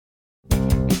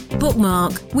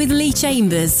Bookmark with Lee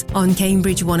Chambers on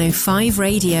Cambridge 105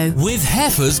 Radio. With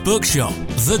Heffer's Bookshop,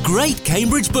 the great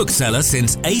Cambridge bookseller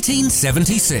since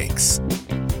 1876.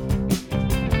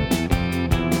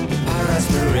 Our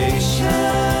aspirations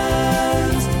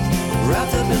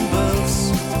wrapped up in books.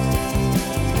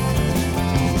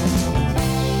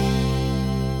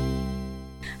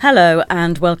 Hello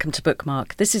and welcome to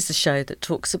Bookmark. This is the show that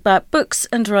talks about books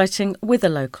and writing with a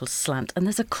local slant. And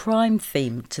there's a crime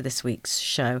theme to this week's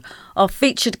show. Our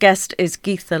featured guest is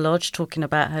Geetha Lodge, talking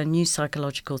about her new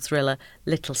psychological thriller,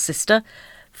 Little Sister.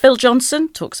 Phil Johnson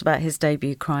talks about his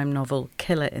debut crime novel,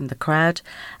 Killer in the Crowd.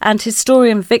 And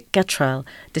historian Vic Gatrell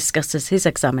discusses his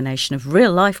examination of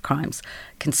real-life crimes,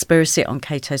 Conspiracy on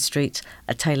Cato Street,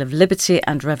 A Tale of Liberty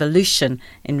and Revolution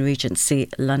in Regency,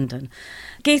 London.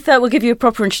 Geetha, we'll give you a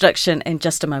proper introduction in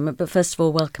just a moment, but first of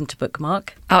all, welcome to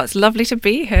Bookmark. Oh, it's lovely to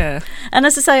be here. And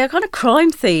as I say, a kind of crime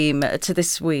theme to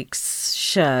this week's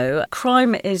show.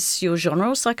 Crime is your genre,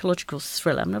 or psychological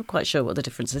thriller. I'm not quite sure what the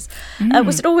difference is.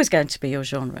 Was it always going to be your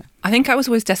genre? I think I was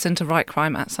always destined to write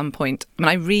crime at some point. I mean,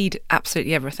 I read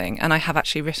absolutely everything, and I have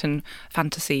actually written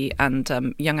fantasy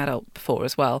and young adult before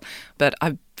as well, but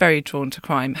I'm very drawn to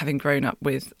crime, having grown up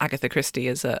with Agatha Christie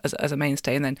as a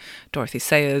mainstay, and then Dorothy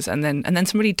Sayers, and then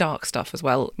some really dark stuff as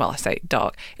well. Well, I say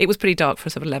dark. It was pretty dark for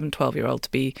a sort of 11, 12-year-old to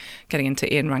be getting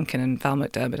into Ian Rankin and Val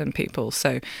McDermid and people.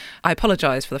 So I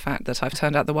apologise for the fact that I've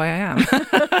turned out the way I am.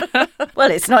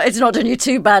 Well, it's not done you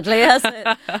too badly, has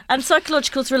it? And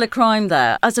psychological thriller crime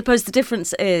there, I suppose the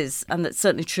difference is, and that's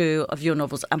certainly true of your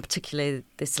novels, and particularly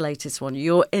this latest one,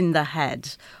 you're in the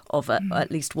head of at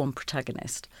least one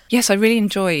protagonist. Yes, I really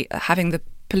enjoy having the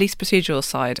police procedural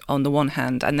side on the one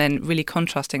hand, and then really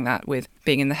contrasting that with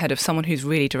being in the head of someone who's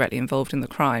really directly involved in the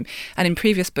crime. And in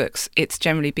previous books, it's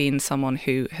generally been someone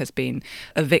who has been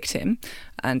a victim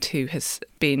and who has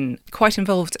been quite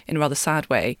involved in a rather sad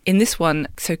way. In this one,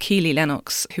 so Keely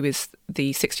Lennox, who is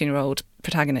the 16-year-old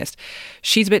protagonist,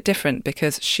 she's a bit different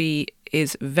because she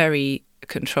is very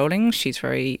controlling, she's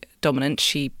very dominant.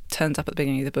 She turns up at the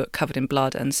beginning of the book covered in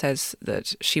blood and says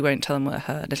that she won't tell them where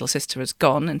her little sister has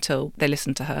gone until they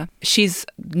listen to her. She's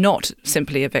not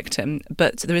simply a victim,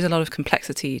 but there is a lot of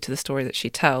complexity to the story that she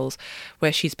tells,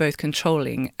 where she's both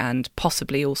controlling and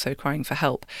possibly also crying for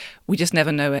help. We just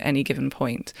never know at any given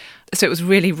point. So it was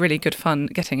really, really good fun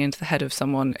getting into the head of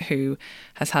someone who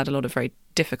has had a lot of very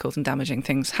difficult and damaging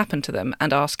things happen to them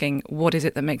and asking, what is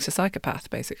it that makes a psychopath,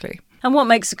 basically? And what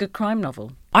makes a good crime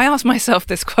novel? I ask myself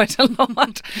this quite a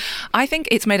lot. I think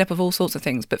it's made up of all sorts of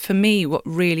things, but for me, what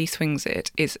really swings it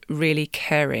is really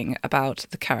caring about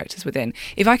the characters within.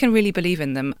 If I can really believe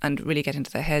in them and really get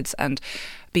into their heads and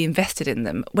be invested in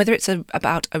them, whether it's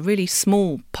about a really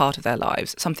small part of their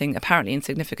lives, something apparently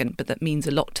insignificant but that means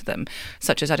a lot to them,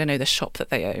 such as, I don't know, the shop that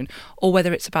they own, or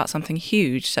whether it's about something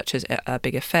huge, such as a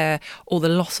big affair or the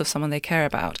loss of someone they care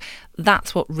about,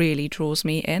 that's what really draws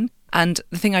me in. And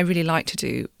the thing I really like to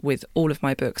do with all of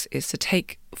my books is to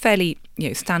take fairly,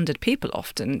 standard people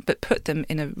often, but put them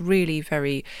in a really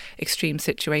very extreme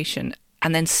situation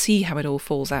and then see how it all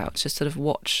falls out, just sort of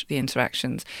watch the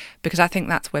interactions, because I think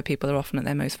that's where people are often at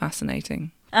their most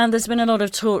fascinating. And there's been a lot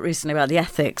of talk recently about the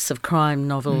ethics of crime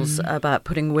novels, about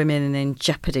putting women in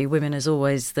jeopardy. Women as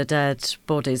always the dead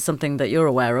bodies, something that you're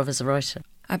aware of as a writer.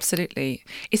 Absolutely.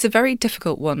 It's a very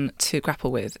difficult one to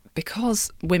grapple with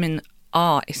because women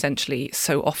are essentially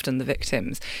so often the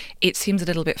victims. It seems a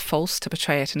little bit false to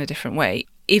portray it in a different way.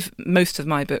 If most of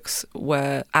my books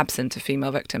were absent of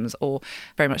female victims or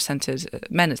very much centred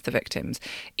men as the victims,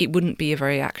 it wouldn't be a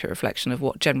very accurate reflection of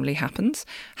what generally happens.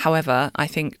 However, I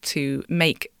think to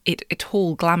make it at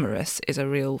all glamorous is a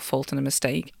real fault and a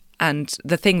mistake. And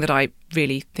the thing that I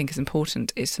really think is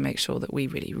important is to make sure that we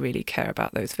really, really care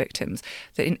about those victims,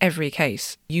 that in every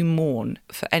case you mourn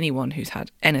for anyone who's had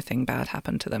anything bad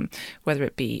happen to them, whether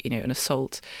it be, an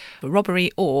assault, a robbery,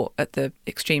 or at the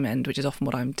extreme end, which is often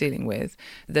what I'm dealing with,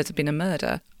 there's been a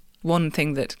murder. One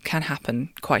thing that can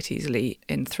happen quite easily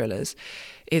in thrillers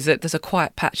is that there's a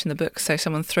quiet patch in the book, so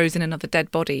someone throws in another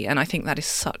dead body, and I think that is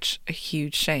such a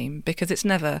huge shame because it's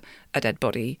never a dead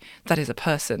body. That is a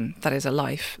person, that is a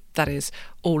life, that is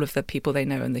all of the people they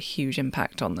know and the huge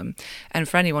impact on them. And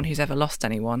for anyone who's ever lost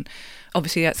anyone,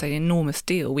 obviously that's an enormous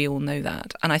deal, we all know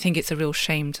that, and I think it's a real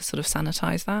shame to sort of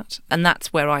sanitise that, and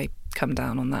that's where I come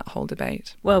down on that whole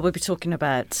debate. Well, we'll be talking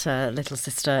about Little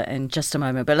Sister in just a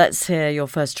moment, but let's hear your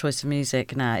first choice of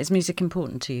music now. Is music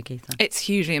important to you, Geetha? It's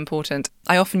hugely important.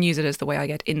 I often use it as the way I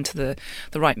get into the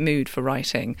right mood for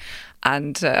writing.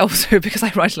 And also because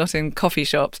I write a lot in coffee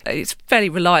shops, it's fairly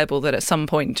reliable that at some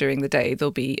point during the day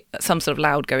there'll be some sort of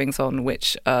loud goings on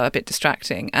which are a bit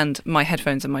distracting. And my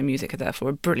headphones and my music are therefore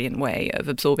a brilliant way of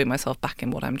absorbing myself back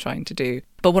in what I'm trying to do.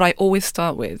 But what I always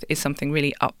start with is something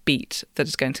really upbeat that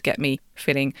is going to get me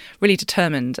feeling really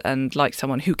determined and like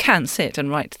someone who can sit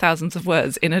and write thousands of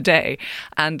words in a day.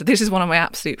 And this is one of my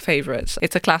absolute favourites.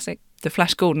 It's a classic, the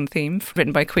Flash Gordon theme,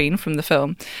 written by Queen from the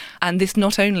film. And this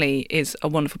not only is a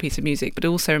wonderful piece of music, but it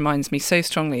also reminds me so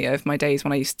strongly of my days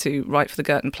when I used to write for the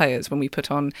Girton Players, when we put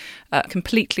on a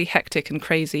completely hectic and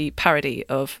crazy parody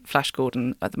of Flash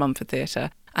Gordon at the Mumford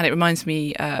Theatre. And it reminds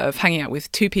me of hanging out with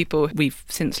two people we've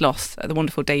since lost, the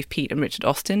wonderful Dave Peat and Richard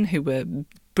Austin, who were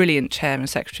brilliant chair and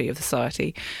secretary of the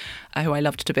Society, who I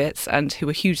loved to bits and who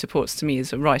were huge supports to me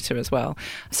as a writer as well.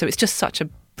 So it's just such a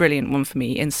brilliant one for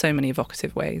me in so many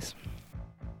evocative ways.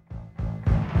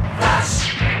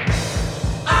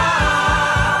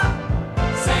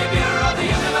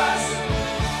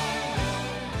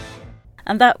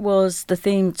 And that was the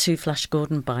theme to Flash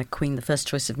Gordon by Queen, the first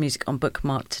choice of music on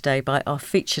Bookmark today by our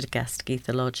featured guest,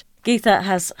 Geetha Lodge. Geetha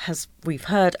has, we've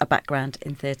heard, a background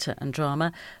in theatre and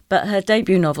drama, but her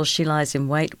debut novel, She Lies in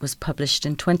Wait, was published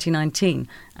in 2019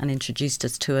 and introduced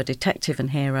us to a detective and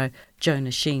hero,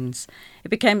 Jonah Sheens. It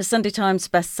became a Sunday Times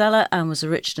bestseller and was a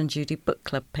Richard and Judy book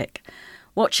club pick.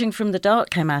 Watching from the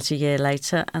Dark came out a year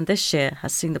later, and this year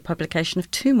has seen the publication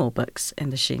of 2 more books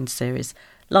in the Sheens series,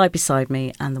 Lie Beside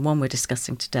Me and the one we're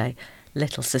discussing today,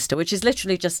 Little Sister, which is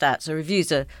literally just out. So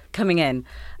reviews are coming in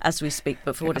as we speak.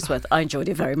 But for what it's worth, I enjoyed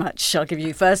it very much. I'll give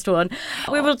you first one.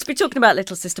 We will be talking about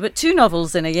Little Sister, but 2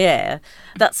 novels in a year.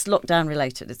 That's lockdown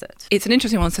related, is it? It's an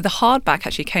interesting one. So the hardback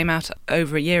actually came out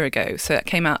over a year ago. So it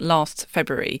came out last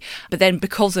February. But then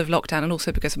because of lockdown and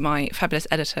also because of my fabulous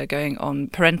editor going on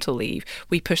parental leave,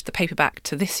 we pushed the paperback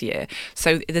to this year.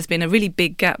 So there's been a really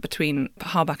big gap between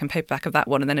hardback and paperback of that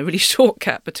one, and then a really short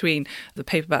gap between the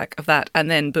paperback of that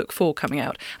and then book 4 coming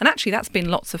out. And actually that's been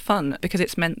lots of fun because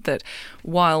it's meant that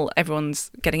while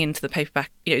everyone's getting into the paperback,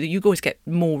 you always get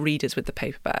more readers with the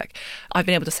paperback. I've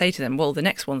been able to say to them, well, the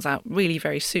next one's out really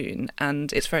very soon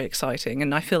and it's very exciting,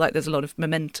 and I feel like there's a lot of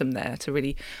momentum there to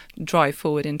really drive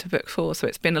forward into book 4, so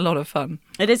it's been a lot of fun.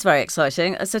 It is very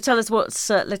exciting. So tell us what's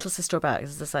Little Sister about.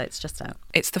 As I say, it's just out.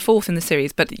 It's the 4th in the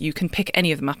series, but you can pick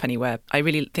any of them up anywhere. I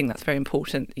really think that's very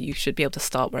important. You should be able to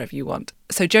start wherever you want.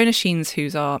 So Jonah Sheens,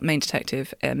 who's our main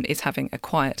detective, is having a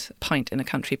quiet pint in a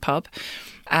country pub,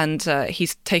 and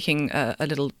he's taking a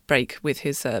little break with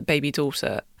his baby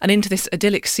daughter. And into this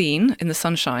idyllic scene in the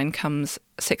sunshine comes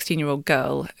a 16-year-old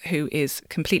girl who is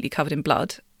completely covered in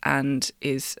blood and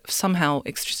is somehow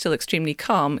still extremely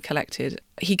calm, collected.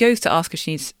 He goes to ask if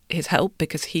she needs his help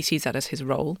because he sees that as his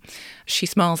role. She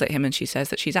smiles at him and she says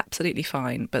that she's absolutely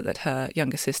fine, but that her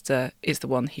younger sister is the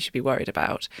one he should be worried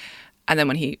about. And then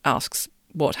when he asks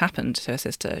what happened to her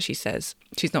sister, she says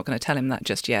she's not going to tell him that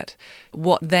just yet.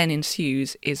 What then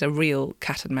ensues is a real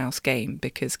cat and mouse game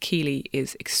because Keely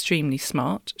is extremely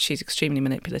smart, she's extremely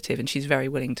manipulative, and she's very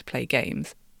willing to play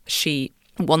games. She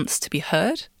wants to be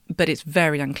heard, but it's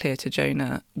very unclear to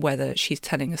Jonah whether she's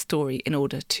telling a story in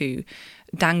order to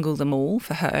dangle them all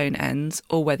for her own ends,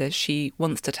 or whether she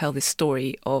wants to tell this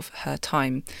story of her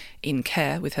time in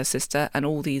care with her sister and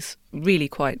all these really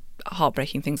quite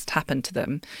heartbreaking things that happened to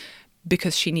them,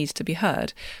 because she needs to be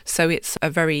heard. So it's a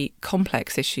very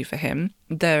complex issue for him.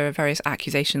 There are various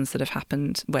accusations that have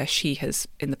happened where she has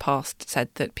in the past said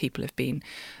that people have been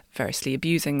variously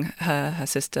abusing her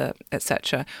sister,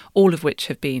 etc., all of which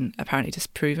have been apparently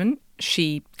disproven.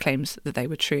 She claims that they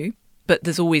were true. But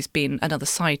there's always been another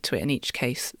side to it in each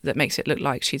case that makes it look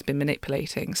like she's been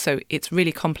manipulating. So it's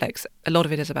really complex. A lot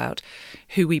of it is about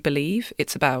who we believe.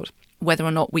 It's about whether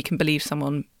or not we can believe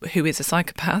someone who is a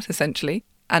psychopath, essentially,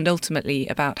 and ultimately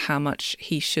about how much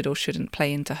he should or shouldn't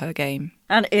play into her game.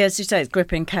 And as you say, it's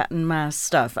gripping cat and mouse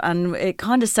stuff. And it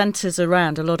kind of centres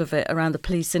around a lot of it around the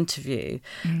police interview,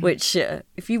 which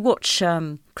if you watch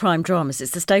crime dramas,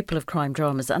 it's the staple of crime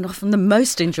dramas and often the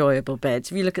most enjoyable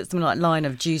bits. If you look at something like Line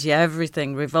of Duty,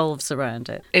 everything revolves around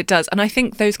it. It does. And I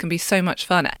think those can be so much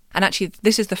fun. And actually,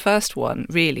 this is the first one,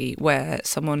 really, where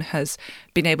someone has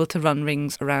been able to run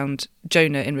rings around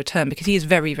Jonah in return, because he is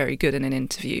very, very good in an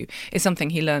interview. It's something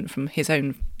he learned from his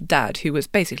own dad, who was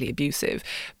basically abusive.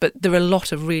 But there are a lot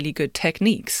of really good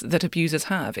techniques that abusers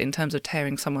have in terms of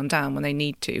tearing someone down when they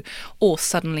need to, or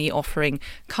suddenly offering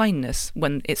kindness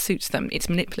when it suits them. It's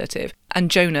manipulative.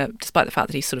 And Jonah, despite the fact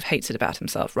that he sort of hates it about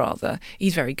himself rather,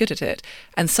 he's very good at it.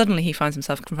 And suddenly he finds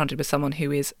himself confronted with someone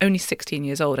who is only 16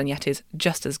 years old and yet is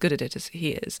just as good at it as he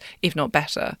is, if not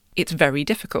better. It's very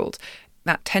difficult.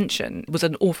 That tension was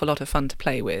an awful lot of fun to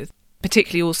play with.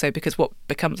 particularly also because what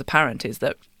becomes apparent is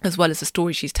that as well as the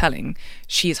story she's telling,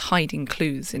 she is hiding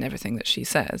clues in everything that she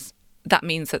says. That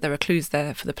means that there are clues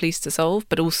there for the police to solve,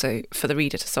 but also for the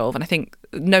reader to solve. And I think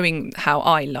knowing how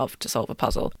I love to solve a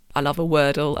puzzle, I love a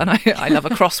Wordle and I love a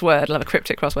crossword, I love a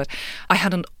cryptic crossword. I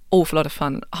had an awful lot of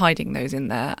fun hiding those in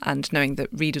there and knowing that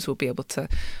readers will be able to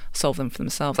solve them for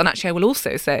themselves. And actually, I will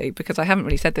also say, because I haven't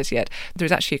really said this yet, there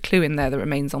is actually a clue in there that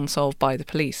remains unsolved by the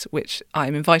police, which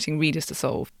I'm inviting readers to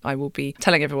solve. I will be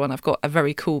telling everyone I've got a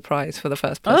very cool prize for the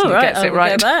first person who gets it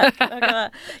right.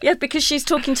 Yeah, because she's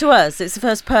talking to us. It's the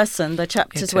first person. The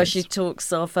chapters where she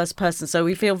talks are first person. So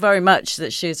we feel very much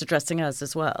that she is addressing us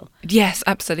as well. Yes,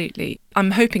 absolutely.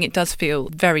 I'm hoping it does feel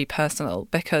very personal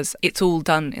because it's all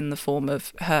done in the form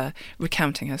of her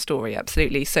recounting her story,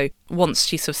 absolutely. So once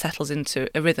she sort of settles into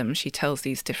a rhythm, she tells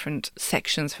these different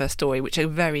sections of her story, which are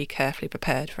very carefully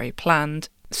prepared, very planned.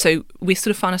 So we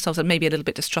sort of find ourselves maybe a little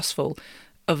bit distrustful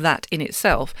of that in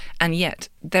itself, and yet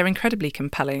they're incredibly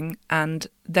compelling and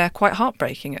they're quite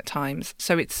heartbreaking at times.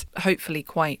 So it's hopefully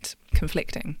quite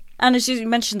conflicting. And as you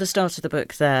mentioned the start of the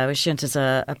book there, where she enters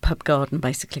a pub garden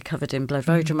basically covered in blood,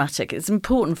 very dramatic. It's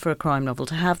important for a crime novel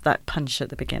to have that punch at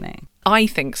the beginning. I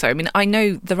think so. I mean, I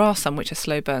know there are some which are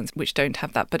slow burns which don't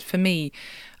have that, but for me,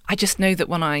 I just know that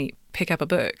when I pick up a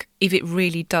book, if it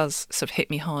really does sort of hit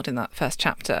me hard in that first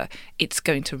chapter, it's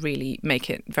going to really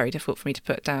make it very difficult for me to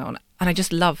put down. And I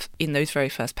just love, in those very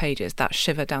first pages, that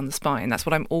shiver down the spine. That's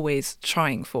what I'm always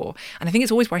trying for. And I think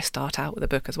it's always where I start out with a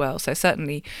book as well. So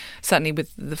certainly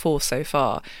with the 4 so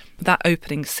far, that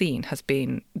opening scene has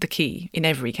been the key in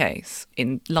every case.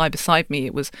 In Lie Beside Me,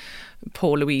 it was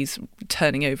poor Louise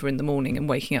turning over in the morning and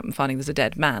waking up and finding there's a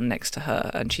dead man next to her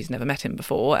and she's never met him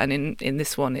before. And in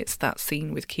this one, it's that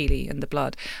scene with Keeley and the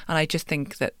blood. And I just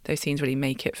think that those scenes really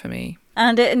make it for me.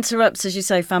 And it interrupts, as you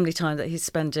say, family time that he's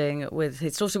spending with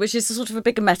his daughter, which is sort of a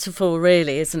bigger metaphor,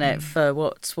 really, isn't it, for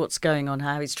what's going on,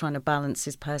 how he's trying to balance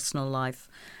his personal life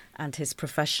and his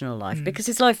professional life, because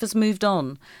his life has moved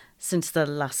on since the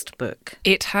last book.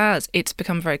 It has. It's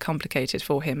become very complicated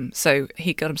for him. So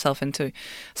he got himself into a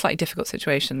slightly difficult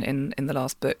situation in the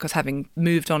last book because having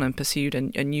moved on and pursued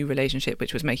a new relationship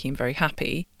which was making him very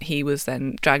happy, he was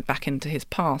then dragged back into his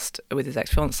past with his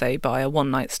ex-fiancée by a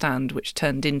one-night stand which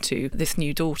turned into this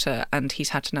new daughter, and he's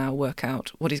had to now work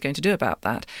out what he's going to do about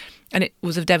that. And it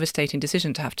was a devastating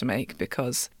decision to have to make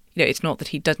because it's not that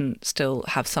he doesn't still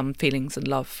have some feelings and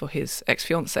love for his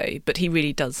ex-fiancée, but he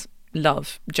really does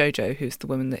love Jojo, who's the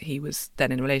woman that he was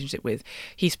then in a relationship with.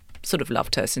 He's sort of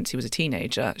loved her since he was a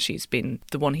teenager. She's been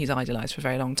the one he's idolised for a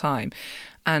very long time.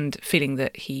 And feeling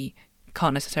that he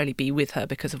can't necessarily be with her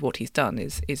because of what he's done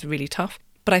is really tough.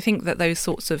 But I think that those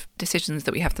sorts of decisions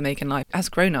that we have to make in life as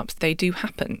grown-ups, they do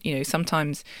happen.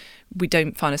 Sometimes we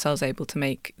don't find ourselves able to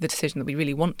make the decision that we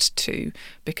really want to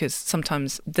because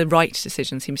sometimes the right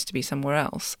decision seems to be somewhere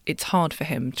else. It's hard for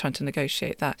him trying to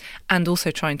negotiate that and also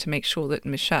trying to make sure that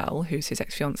Michelle, who's his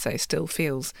ex-fiancée, still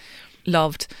feels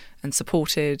loved and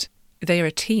supported. They are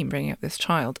a team bringing up this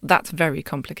child. That's very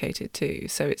complicated too.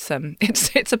 So it's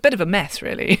a bit of a mess,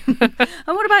 really.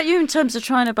 And what about you in terms of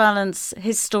trying to balance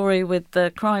his story with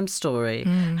the crime story?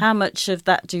 How much of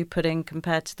that do you put in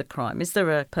compared to the crime? Is there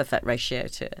a perfect ratio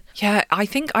to it? Yeah, I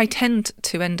think I tend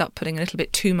to end up putting a little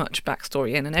bit too much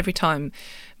backstory in. And every time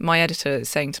my editor is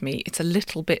saying to me, it's a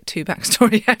little bit too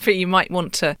backstory heavy, you might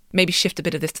want to maybe shift a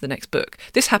bit of this to the next book.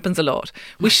 This happens a lot.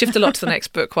 We shift a lot to the next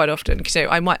book quite often.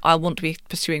 I'll want to be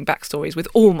pursuing backstories with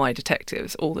all my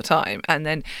detectives all the time, and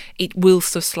then it will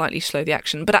sort of slightly slow the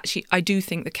action. But actually, I do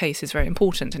think the case is very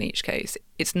important in each case.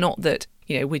 It's not that,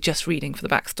 we're just reading for the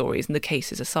backstories and the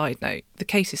case is a side note. The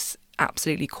case is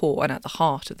absolutely core and at the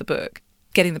heart of the book.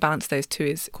 Getting the balance of those two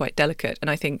is quite delicate, and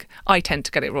I think I tend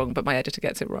to get it wrong, but my editor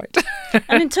gets it right.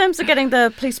 And in terms of getting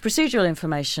the police procedural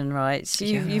information right,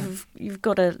 you've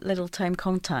got a little tame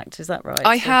contact, is that right?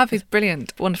 I have. He's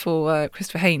brilliant, wonderful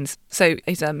Christopher Haynes. So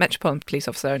he's a Metropolitan Police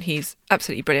officer, and he's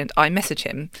absolutely brilliant. I message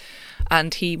him,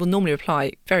 and he will normally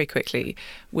reply very quickly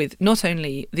with not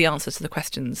only the answers to the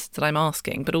questions that I'm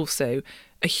asking, but also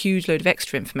a huge load of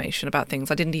extra information about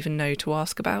things I didn't even know to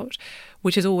ask about,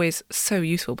 which is always so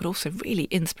useful, but also really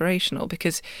inspirational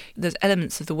because there's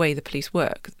elements of the way the police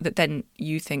work that then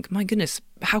you think, my goodness,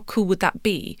 how cool would that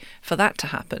be for that to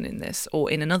happen in this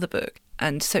or in another book?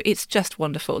 And so it's just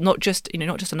wonderful, not just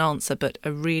an answer, but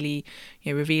a really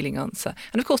revealing answer.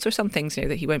 And of course, there are some things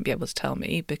that he won't be able to tell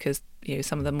me because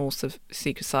some of the more sort of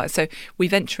secret side. So we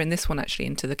venture in this one actually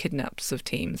into the kidnaps of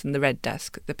teams and the Red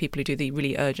Desk, the people who do the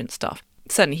really urgent stuff.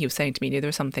 certainly he was saying to me, there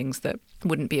are some things that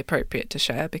wouldn't be appropriate to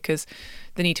share because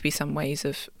there need to be some ways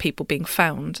of people being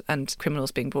found and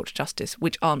criminals being brought to justice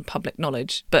which aren't public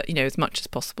knowledge. But, as much as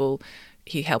possible,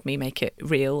 he helped me make it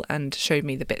real and showed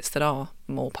me the bits that are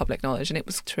more public knowledge, and it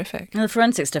was terrific. Now, the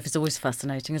forensic stuff is always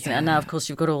fascinating, isn't it? And now, of course,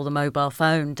 you've got all the mobile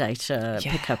phone data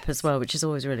pickup as well, which is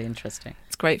always really interesting.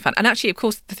 It's great fun. And actually, of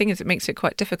course, the thing is, it makes it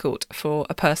quite difficult for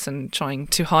a person trying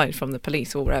to hide from the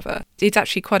police or wherever. It's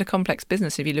actually quite a complex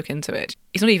business if you look into it.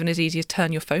 It's not even as easy as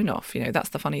turn your phone off. That's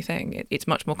the funny thing. It's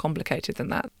much more complicated than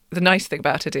that. The nice thing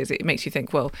about it is it makes you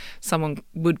think, well, someone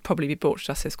would probably be brought to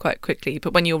justice quite quickly.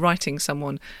 But when you're writing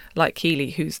someone like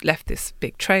Keely, who's left this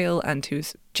big trail and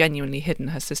who's genuinely hidden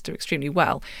her sister extremely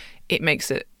well, it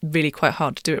makes it really quite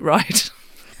hard to do it right.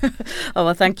 Oh,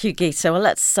 well, thank you, Geeta. Well,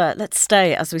 let's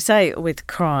stay, as we say, with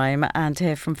crime and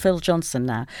hear from Phil Johnson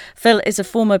now. Phil is a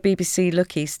former BBC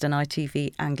Look East and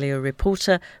ITV Anglia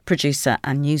reporter, producer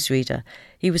and newsreader.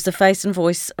 He was the face and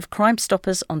voice of Crime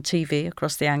Stoppers on TV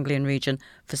across the Anglian region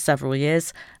for several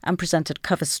years and presented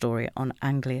Cover Story on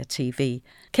Anglia TV.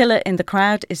 Killer in the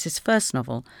Crowd is his first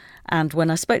novel, and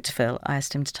when I spoke to Phil, I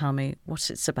asked him to tell me what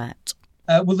it's about.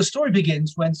 Well, the story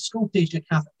begins when schoolteacher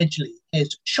Kath Edgley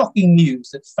hears shocking news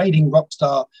that fading rock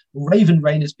star Raven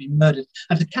Rain has been murdered.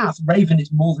 And to Kath, Raven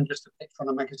is more than just a picture on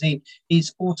a magazine.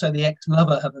 He's also the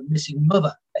ex-lover of a missing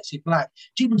mother, Betsy Black.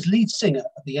 She was lead singer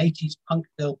of the 80s punk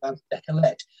bill band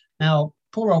Decolette. Now,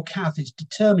 poor old Kath is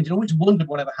determined and always wondered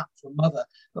whatever happened to her mother,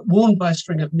 but warned by a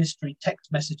string of mystery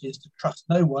text messages to trust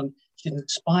no one, she's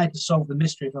inspired to solve the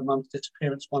mystery of her mum's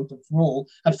disappearance once and for all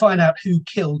and find out who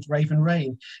killed Raven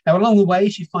Rain. Now, along the way,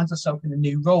 she finds herself in a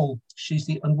new role. She's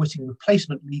the unwitting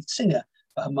replacement lead singer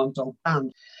for her mum's old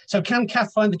band. So can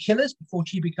Kath find the killers before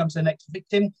she becomes their next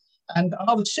victim? And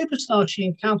are the superstars she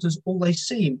encounters all they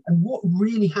seem? And what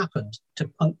really happened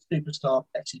to punk superstar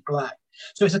Betsy Black?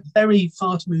 So it's a very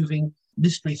fast-moving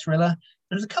mystery thriller.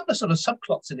 There's a couple of sort of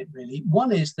subplots in it, really.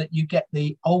 One is that you get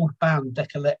the old band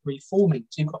Decolette reforming.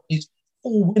 So you've got these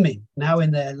 4 women now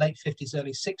in their late 50s,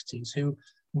 early 60s who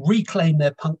reclaim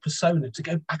their punk persona to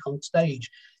go back on stage.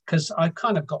 Because I've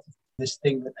kind of got this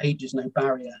thing that age is no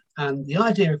barrier. And the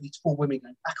idea of these 4 women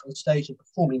going back on stage and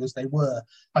performing as they were,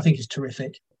 I think is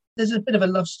terrific. There's a bit of a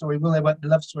love story, the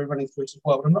love story running through it as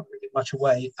well, but I'm not going to give much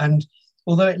away. And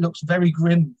although it looks very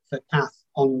grim for Kath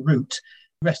en route,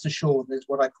 rest assured there's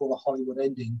what I call a Hollywood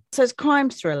ending. So it's a crime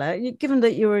thriller. Given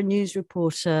that you're a news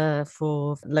reporter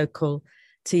for local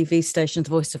TV stations,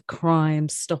 Voice of Crime,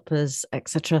 Stoppers,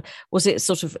 etc., was it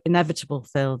sort of inevitable,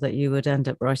 Phil, that you would end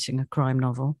up writing a crime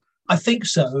novel? I think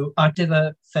so. I did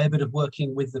a fair bit of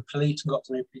working with the police and got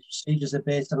to know police procedures a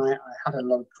bit, and I had a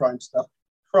lot of crime stuff.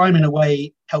 Crime, in a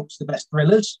way, helps the best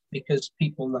thrillers because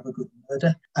people love a good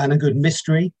murder and a good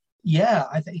mystery. Yeah,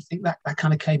 I think that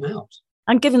kind of came out.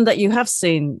 And given that you have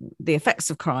seen the effects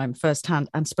of crime firsthand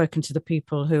and spoken to the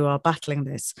people who are battling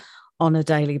this on a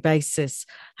daily basis,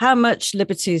 how much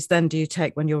liberties then do you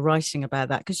take when you're writing about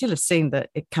that? Because you'll have seen that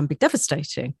it can be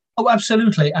devastating. Oh,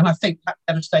 absolutely. And I think that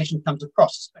devastation comes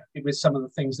across, especially with some of the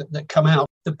things that come out.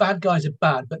 The bad guys are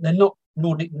bad, but they're not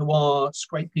Nordic noir,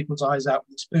 scrape people's eyes out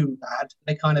with a spoon bad.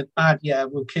 They're kind of bad, yeah,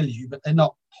 we'll kill you, but they're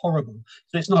not horrible.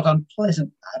 So it's not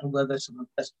unpleasant bad, although there's some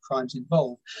unpleasant crimes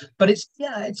involved. But it's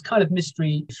kind of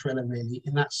mystery thriller, really,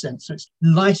 in that sense. So it's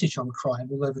lightish on crime,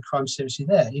 although the crime's seriously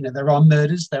there. There are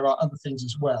murders, there are other things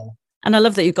as well. And I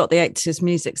love that you've got the 80s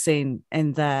music scene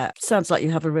in there. Sounds like you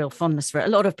have a real fondness for it.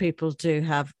 A lot of people do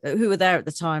have, who were there at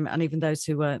the time, and even those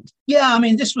who weren't. Yeah, I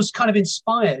mean, this was kind of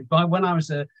inspired by when I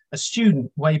was a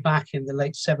student way back in the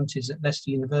late 70s at Leicester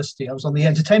University. I was on the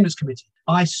entertainments committee.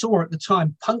 I saw at the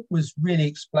time punk was really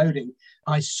exploding.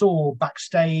 I saw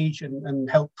backstage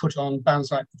and helped put on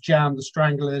bands like The Jam, The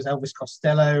Stranglers, Elvis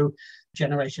Costello,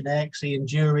 Generation X, Ian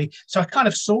Dury. So I kind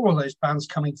of saw all those bands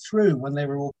coming through when they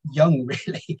were all young,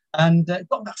 really, and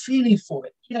got that feeling for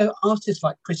it. Artists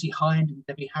like Chrissie Hynde and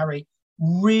Debbie Harry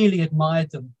really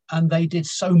admired them, and they did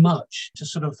so much to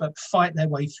sort of fight their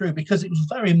way through because it was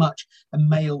very much a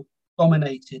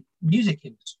male-dominated music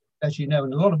industry, as you know,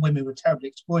 and a lot of women were terribly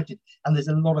exploited, and there's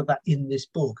a lot of that in this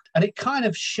book. And it kind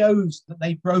of shows that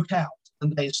they broke out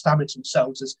and they established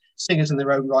themselves as singers in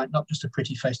their own right, not just a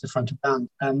pretty face to front of band.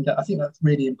 And I think that's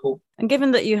really important. And given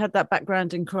that you had that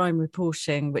background in crime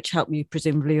reporting, which helped you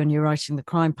presumably when you're writing the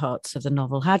crime parts of the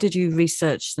novel, how did you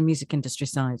research the music industry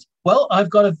side? Well, I've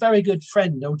got a very good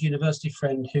friend, old university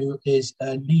friend, who is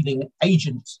a leading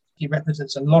agent. He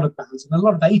represents a lot of bands and a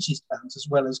lot of 80s bands as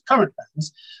well as current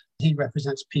bands. He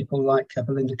represents people like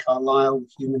Belinda Carlisle,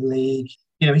 Human League.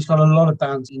 He's got a lot of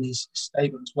bands in his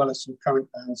stable as well as some current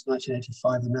bands,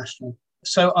 1985, The National,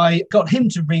 So I got him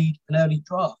to read an early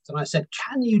draft, and I said,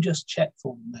 can you just check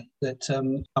for me, mate,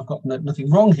 that I've got nothing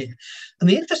wrong here? And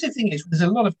the interesting thing is there's a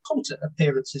lot of concert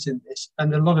appearances in this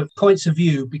and a lot of points of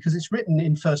view, because it's written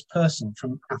in first person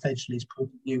from Kath Edgley's point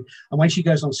of view, and when she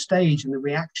goes on stage and the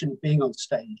reaction of being on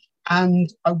stage.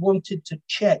 And I wanted to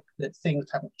check that things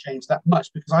haven't changed that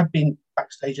much, because I've been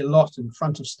backstage a lot in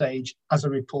front of stage as a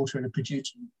reporter and a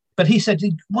producer. But he said,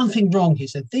 one thing wrong, he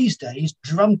said, these days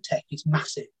drum tech is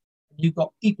massive. You've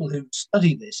got people who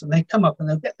study this, and they come up and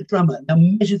they'll get the drummer and they'll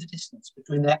measure the distance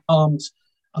between their arms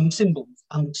and cymbals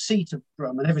and the seat of the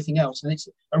drum and everything else. And it's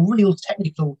a real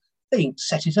technical thing to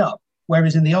set it up.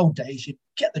 Whereas in the old days, you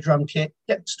get the drum kit,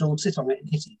 get the stool, sit on it and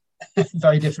hit it.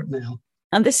 Very different now.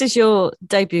 And this is your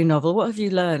debut novel. What have you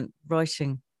learned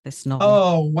writing this novel?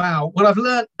 Oh, wow. Well, I've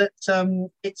learned that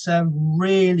it's a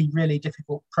really, really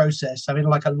difficult process. I mean,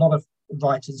 like a lot of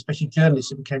writers, especially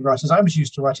journalists who became writers, I was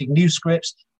used to writing news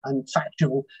scripts and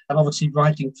factual, and obviously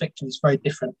writing fiction is very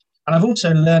different. And I've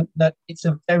also learned that it's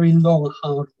a very long,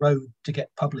 hard road to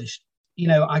get published. You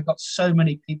know, I got so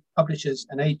many publishers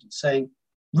and agents saying,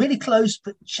 really close,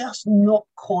 but just not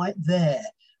quite there.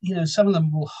 You know, some of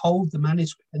them will hold the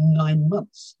manuscript for 9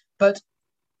 months. But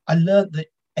I learned that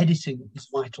editing is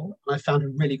vital. And I found a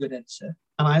really good editor.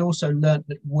 And I also learned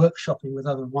that workshopping with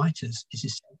other writers is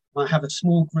essential. I have a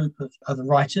small group of other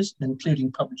writers,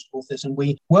 including published authors, and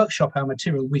we workshop our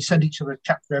material. We send each other a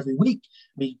chapter every week.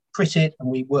 We print it and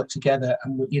we work together,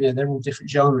 and they're all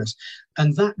different genres.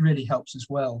 And that really helps as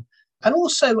well. And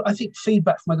also, I think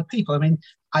feedback from other people. I mean,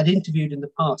 I'd interviewed in the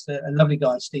past a lovely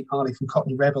guy, Steve Harley from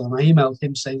Cockney Rebel, and I emailed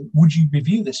him saying, would you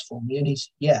review this for me? And he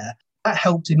said, yeah. That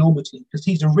helped enormously, because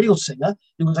he's a real singer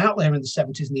who was out there in the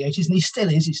 70s and the 80s, and he still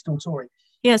is. He's still touring.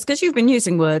 Yes, because you've been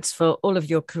using words for all of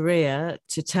your career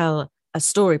to tell a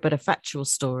story, but a factual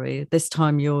story. This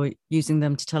time you're using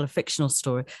them to tell a fictional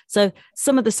story. So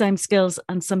some of the same skills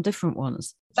and some different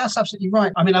ones. That's absolutely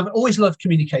right. I mean, I've always loved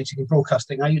communicating and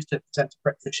broadcasting. I used to present a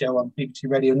breakfast show on BBC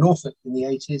Radio Norfolk in the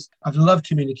 80s. I've loved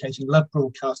communicating, loved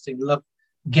broadcasting, loved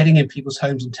getting in people's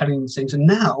homes and telling them things. And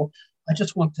now I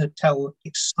just want to tell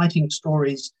exciting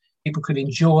stories people could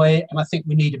enjoy. And I think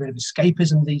we need a bit of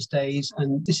escapism these days.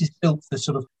 And this is built for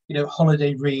sort of,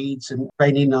 holiday reads and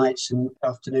rainy nights and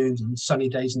afternoons and sunny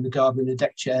days in the garden in a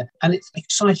deck chair. And it's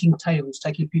exciting tales,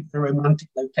 taking people to romantic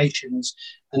locations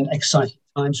and exciting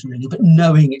times, really, but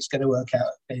knowing it's going to work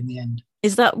out in the end.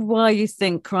 Is that why you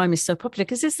think crime is so popular?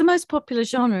 Because it's the most popular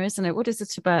genre, isn't it? What is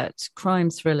it about crime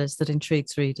thrillers that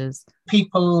intrigues readers?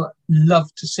 People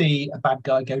love to see a bad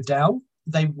guy go down.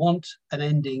 They want an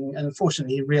ending. And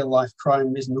unfortunately, in real life,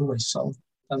 crime isn't always solved.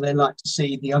 And they like to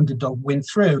see the underdog win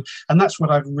through. And that's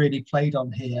what I've really played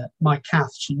on here. My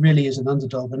Kath, she really is an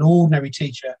underdog, an ordinary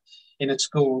teacher in a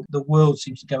school. The world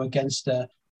seems to go against her.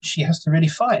 She has to really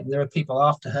fight. And there are people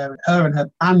after her and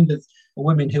her band of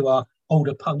women who are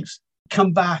older punks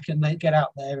come back and they get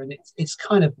out there, and it's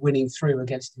kind of winning through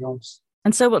against the odds.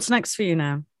 And so what's next for you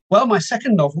now? Well, my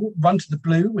second novel, Run to the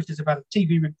Blue, which is about a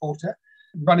TV reporter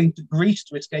running to Greece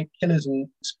to escape killers and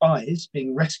spies,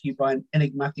 being rescued by an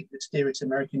enigmatic, mysterious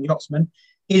American yachtsman,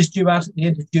 is due out at the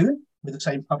end of June with the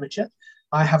same publisher.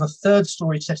 I have a third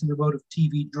story set in the world of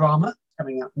TV drama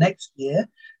coming out next year,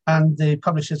 and the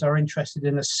publishers are interested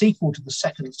in a sequel to the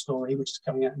second story, which is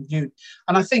coming out in June.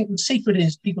 And I think the secret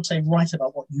is people say write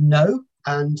about what you know,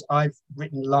 and I've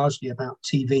written largely about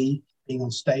TV, being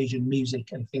on stage and music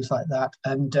and things like that.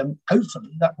 And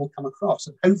hopefully that will come across.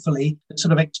 And hopefully the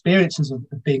sort of experiences of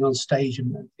being on stage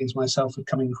and things myself are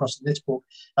coming across in this book.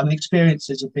 And the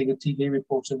experiences of being a TV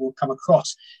reporter will come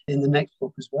across in the next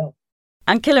book as well.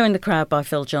 And Killer in the Crowd by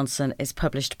Phil Johnson is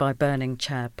published by Burning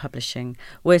Chair Publishing.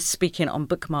 We're speaking on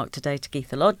Bookmark today to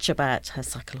Geetha Lodge about her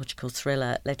psychological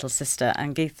thriller, Little Sister.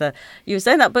 And Geetha, you were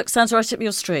saying that book sounds right up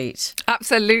your street.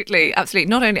 Absolutely, absolutely.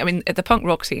 Not only, the punk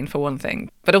rock scene for one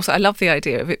thing, but also I love the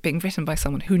idea of it being written by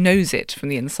someone who knows it from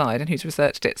the inside and who's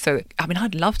researched it. So,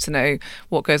 I'd love to know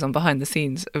what goes on behind the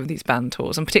scenes of these band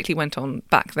tours, and particularly went on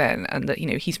back then, and that,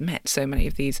 he's met so many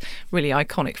of these really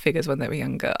iconic figures when they were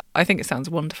younger. I think it sounds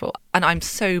wonderful. And I'm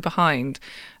so behind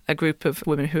a group of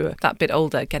women who are that bit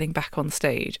older getting back on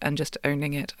stage and just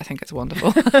owning it. I think it's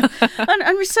wonderful.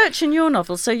 and researching your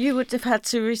novel, so you would have had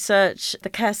to research the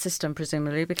care system,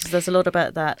 presumably, because there's a lot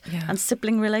about that, and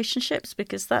sibling relationships,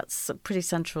 because that's pretty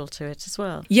central to it as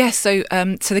well. Yes, so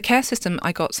the care system,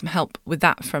 I got some help with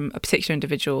that from a particular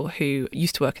individual who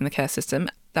used to work in the care system.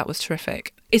 That was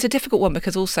terrific. It's a difficult one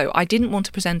because also I didn't want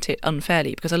to present it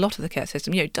unfairly, because a lot of the care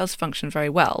system, does function very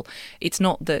well. It's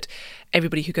not that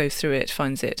everybody who goes through it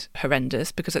finds it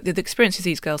horrendous, because the experiences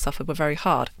these girls suffered were very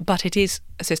hard. But it is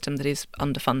a system that is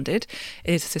underfunded.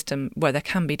 It is a system where there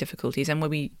can be difficulties and where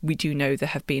we do know there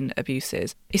have been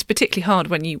abuses. It's particularly hard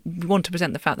when you want to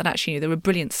present the fact that actually there were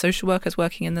brilliant social workers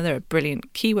working in there are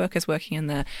brilliant key workers working in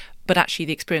there, but actually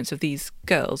the experience of these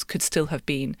girls could still have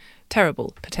been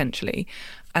terrible, potentially.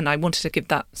 And I wanted to give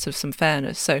that sort of some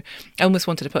fairness. So I almost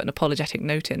wanted to put an apologetic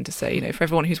note in to say, for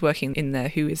everyone who's working in there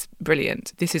who is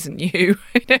brilliant, this isn't you.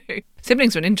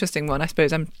 Siblings are an interesting one, I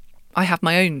suppose. I have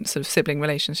my own sort of sibling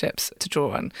relationships to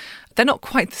draw on. They're not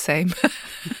quite the same.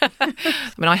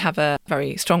 I have a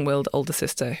very strong-willed older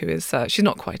sister who is, she's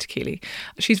not quite a Keeley.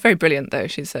 She's very brilliant, though.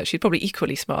 She's probably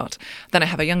equally smart. Then I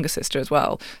have a younger sister as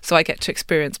well. So I get to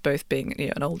experience both being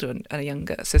an older and a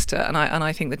younger sister. And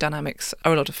I think the dynamics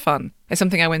are a lot of fun. It's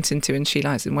something I went into in She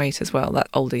Lies in Wait as well, that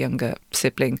older-younger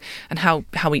sibling, and how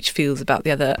each feels about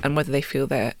the other, and whether they feel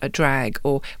they're a drag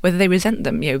or whether they resent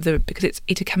them, because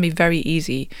it can be very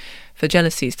easy for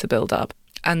jealousies to build up.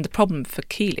 And the problem for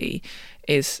Keeley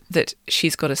is that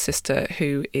she's got a sister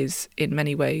who is in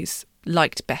many ways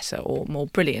liked better or more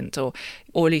brilliant, or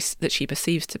at least that she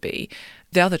perceives to be.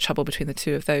 The other trouble between the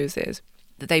two of those is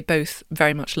that they both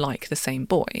very much like the same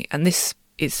boy. And this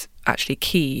is actually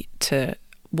key to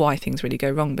why things really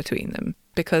go wrong between them,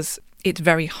 because it's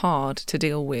very hard to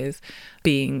deal with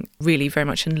being really very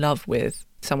much in love with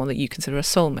someone that you consider a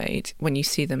soulmate when you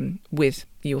see them with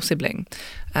your sibling,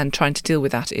 and trying to deal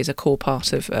with that is a core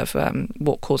part of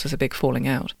what causes a big falling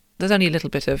out. There's only a little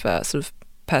bit of sort of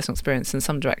personal experience in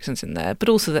some directions in there, but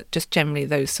also that just generally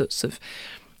those sorts of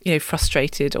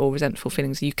frustrated or resentful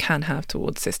feelings you can have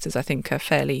towards sisters, I think, are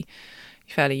fairly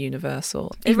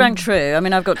universal. It rang true.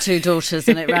 I've got two daughters,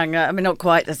 and it rang, not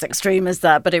quite as extreme as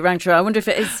that, but it rang true. I wonder if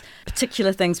it is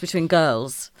particular things between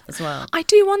girls as well. I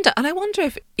do wonder, and I wonder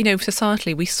if,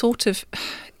 societally we sort of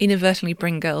inadvertently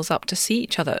bring girls up to see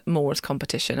each other more as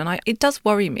competition, and it does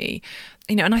worry me,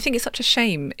 and I think it's such a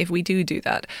shame if we do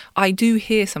that. I do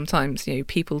hear sometimes,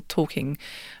 people talking,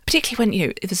 particularly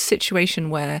when, it's a situation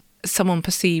where someone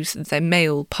perceives their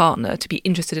male partner to be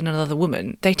interested in another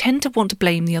woman, they tend to want to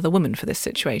blame the other woman for this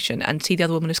situation and see the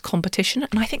other woman as competition.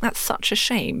 And I think that's such a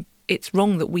shame. It's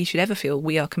wrong that we should ever feel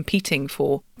we are competing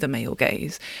for the male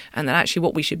gaze, and that actually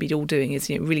what we should be all doing is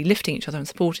really lifting each other and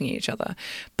supporting each other.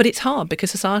 But it's hard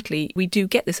because societally we do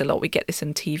get this a lot. We get this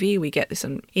on TV, we get this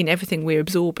in everything we're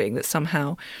absorbing, that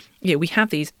somehow we have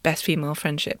these best female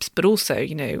friendships, but also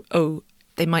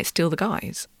they might steal the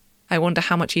guys. I wonder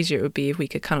how much easier it would be if we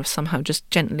could kind of somehow just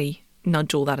gently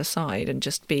nudge all that aside and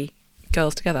just be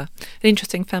girls together. An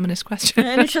interesting feminist question.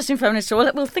 An interesting feminist.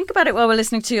 We'll think about it while we're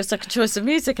listening to your second choice of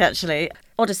music, actually.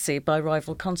 Odyssey by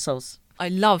Rival Consoles. I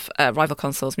love Rival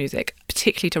Consoles music,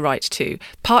 particularly to write to.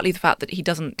 Partly the fact that he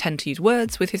doesn't tend to use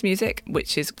words with his music,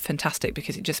 which is fantastic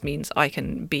because it just means I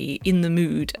can be in the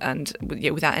mood and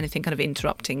without anything kind of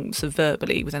interrupting so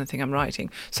verbally with anything I'm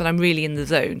writing. So I'm really in the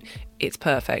zone. It's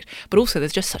perfect. But also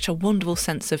there's just such a wonderful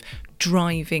sense of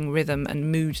driving rhythm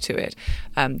and mood to it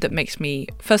that makes me,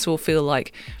 first of all, feel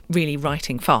like really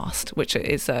writing fast, which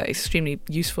is extremely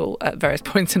useful at various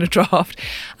points in a draft.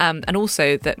 And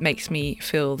also that makes me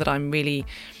feel that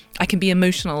I can be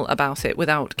emotional about it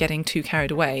without getting too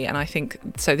carried away. And I think,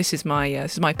 so this is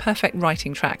my perfect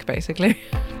writing track, basically.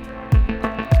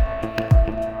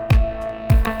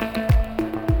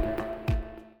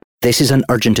 This is an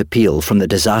urgent appeal from the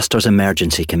Disasters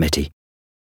Emergency Committee.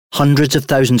 Hundreds of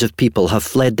thousands of people have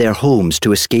fled their homes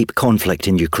to escape conflict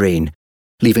in Ukraine,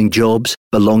 leaving jobs,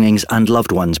 belongings and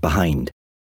loved ones behind.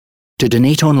 To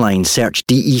donate online, search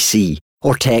DEC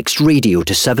or text radio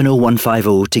to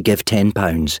 70150 to give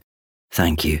 £10.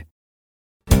 Thank you.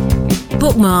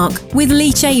 Bookmark with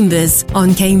Lee Chambers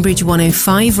on Cambridge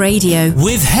 105 Radio.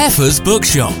 With Heffer's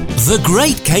Bookshop, the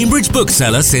great Cambridge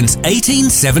bookseller since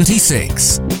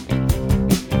 1876.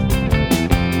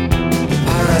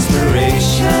 Our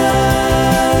aspirations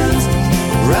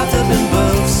wrapped up in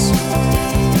books.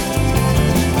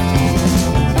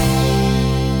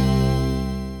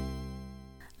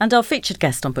 And our featured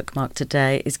guest on Bookmark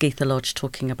today is Geetha Lodge,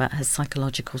 talking about her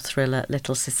psychological thriller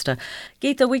Little Sister.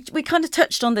 Geetha, we kind of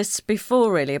touched on this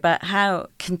before, really, about how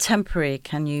contemporary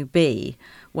can you be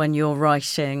when you're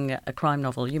writing a crime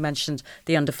novel. You mentioned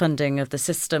the underfunding of the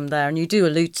system there, and you do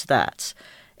allude to that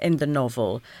in the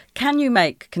novel. Can you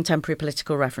make contemporary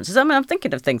political references? I mean, I'm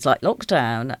thinking of things like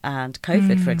lockdown and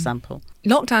COVID, for example.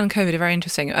 Lockdown and COVID are very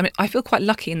interesting. I mean, I feel quite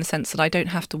lucky in the sense that I don't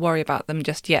have to worry about them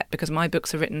just yet because my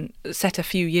books are set a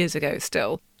few years ago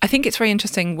still. I think it's very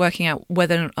interesting working out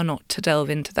whether or not to delve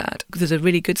into that, because there's a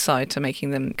really good side to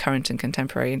making them current and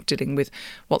contemporary and dealing with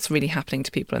what's really happening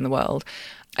to people in the world.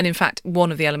 And in fact,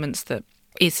 one of the elements that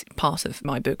is part of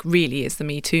my book really is the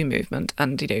Me Too movement,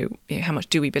 and how much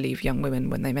do we believe young women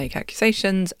when they make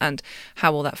accusations, and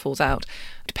how all that falls out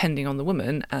depending on the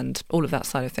woman and all of that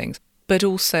side of things. But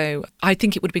also, I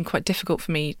think it would have been quite difficult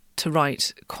for me to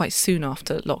write quite soon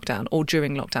after lockdown or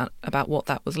during lockdown about what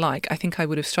that was like. I think I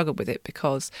would have struggled with it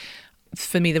because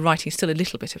for me, the writing is still a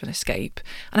little bit of an escape.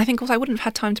 And I think also I wouldn't have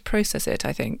had time to process it,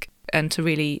 I think, and to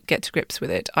really get to grips with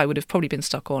it. I would have probably been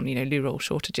stuck on, loo roll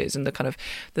shortages and the kind of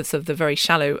the very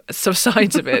shallow sort of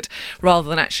sides of it, rather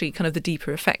than actually kind of the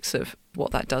deeper effects of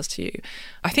what that does to you.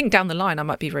 I think down the line, I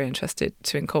might be very interested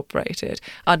to incorporate it.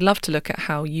 I'd love to look at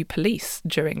how you police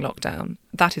during lockdown.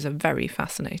 That is a very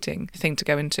fascinating thing to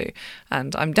go into.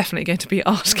 And I'm definitely going to be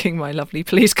asking my lovely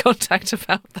police contact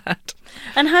about that.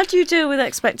 And how do you deal with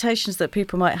expectations that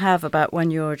people might have about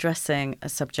when you're addressing a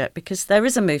subject? Because there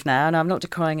is a move now, and I'm not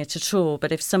decrying it at all,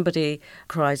 but if somebody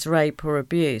cries rape or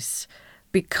abuse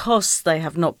because they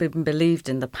have not been believed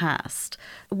in the past,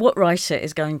 what writer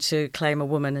is going to claim a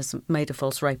woman has made a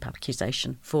false rape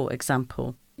accusation, for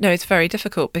example? No, it's very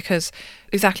difficult because,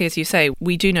 exactly as you say,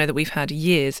 we do know that we've had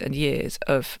years and years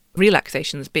of real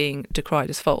accusations being decried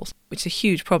as false, which is a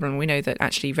huge problem. We know that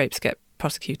actually rapes get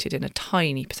prosecuted in a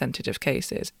tiny percentage of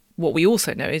cases. What we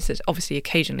also know is that obviously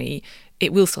occasionally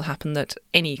it will still happen that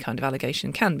any kind of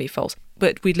allegation can be false.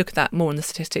 But we look at that more in the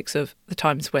statistics of the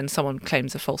times when someone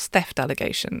claims a false theft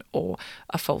allegation or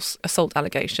a false assault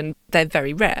allegation. They're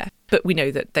very rare, but we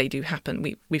know that they do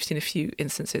happen. We've seen a few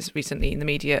instances recently in the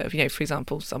media of, for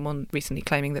example, someone recently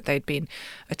claiming that they'd been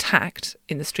attacked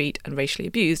in the street and racially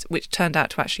abused, which turned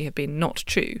out to actually have been not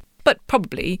true. But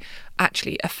probably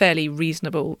actually a fairly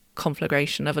reasonable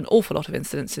conflagration of an awful lot of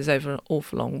incidences over an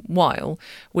awful long while,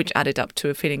 which added up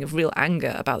to a feeling of real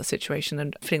anger about the situation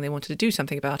and a feeling they wanted to do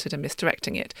something about it and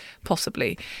misdirecting it,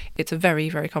 possibly. It's a very,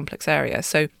 very complex area.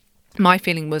 So my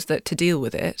feeling was that to deal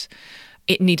with it,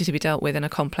 it needed to be dealt with in a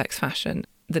complex fashion,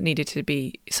 that needed to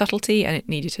be subtlety, and it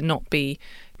needed to not be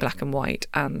black and white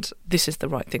and this is the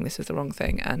right thing, this is the wrong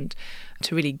thing, and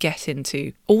to really get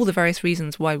into all the various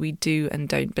reasons why we do and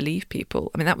don't believe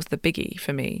people. I mean, that was the biggie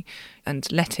for me,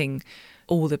 and letting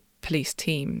all the police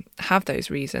team have those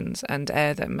reasons and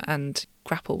air them and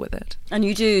grapple with it. And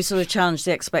you do sort of challenge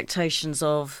the expectations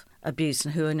of abuse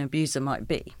and who an abuser might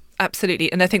be. Absolutely.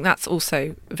 And I think that's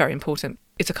also very important.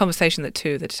 It's a conversation that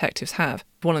two of the detectives have.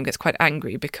 One of them gets quite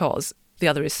angry because the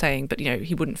other is saying, but,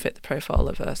 he wouldn't fit the profile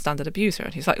of a standard abuser.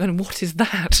 And he's like, and what is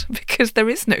that? Because there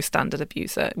is no standard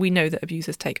abuser. We know that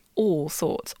abusers take all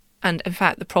sorts. And in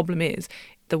fact, the problem is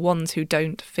the ones who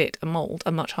don't fit a mould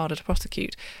are much harder to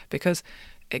prosecute because,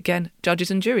 again,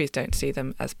 judges and juries don't see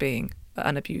them as being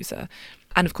an abuser.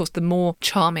 And of course, the more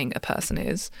charming a person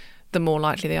is, the more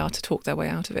likely they are to talk their way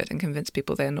out of it and convince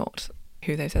people they're not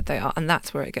who they said they are. And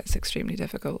that's where it gets extremely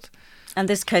difficult. And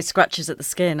this case scratches at the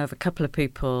skin of a couple of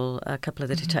people, a couple of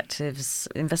the detectives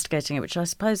investigating it, which I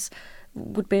suppose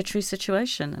would be a true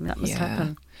situation. I mean, that must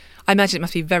happen. I imagine it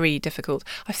must be very difficult.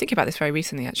 I was thinking about this very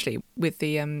recently, actually, with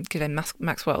the Ghislaine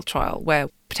Maxwell trial, where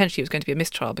potentially it was going to be a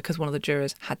mistrial because one of the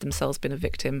jurors had themselves been a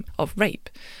victim of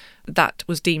rape. That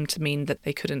was deemed to mean that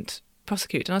they couldn't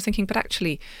prosecute. And I was thinking, but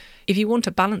actually, if you want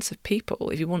a balance of people,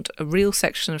 if you want a real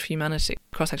section of humanity,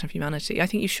 cross-section of humanity, I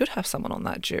think you should have someone on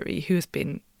that jury who has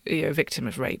been a victim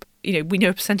of rape. We know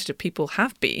a percentage of people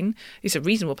have been. It's a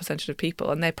reasonable percentage of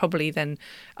people, and they probably then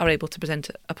are able to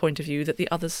present a point of view that the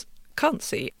others can't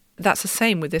see. That's the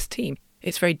same with this team.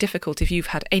 It's very difficult if you've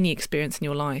had any experience in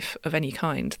your life of any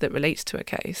kind that relates to a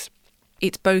case.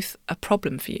 It's both a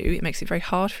problem for you, it makes it very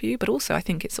hard for you, but also I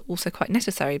think it's also quite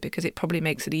necessary because it probably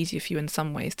makes it easier for you in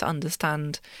some ways to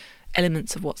understand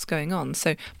elements of what's going on.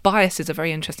 So bias is a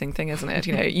very interesting thing, isn't it?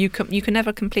 You can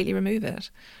never completely remove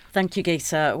it. Thank you,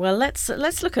 Geeta. Well, let's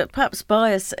look at perhaps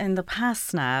bias in the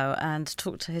past now and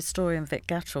talk to historian Vic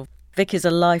Gattrell. Vic is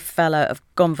a Life Fellow of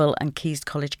Gonville and Caius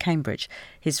College, Cambridge.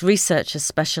 His research has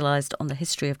specialised on the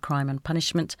history of crime and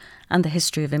punishment and the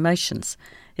history of emotions.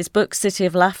 His book, City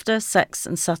of Laughter, Sex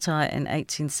and Satire in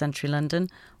 18th Century London,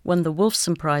 won the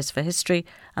Wolfson Prize for History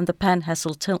and the Penn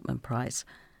Hessel Tiltman Prize.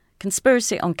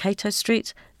 Conspiracy on Cato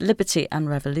Street, Liberty and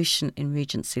Revolution in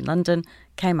Regency London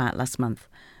came out last month.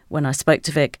 When I spoke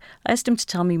to Vic, I asked him to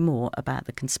tell me more about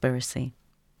the conspiracy.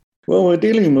 Well, we're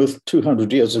dealing with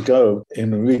 200 years ago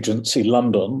in Regency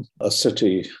London, a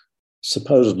city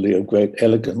supposedly of great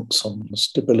elegance and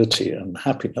stability and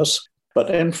happiness.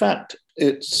 But in fact,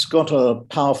 it's got a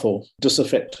powerful,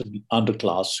 disaffected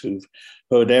underclass who've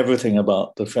heard everything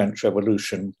about the French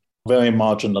Revolution, very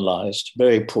marginalized,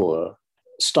 very poor,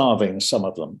 starving, some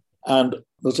of them. And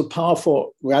there's a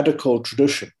powerful radical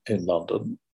tradition in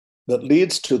London that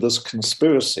leads to this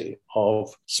conspiracy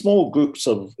of small groups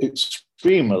of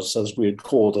extremists, as we'd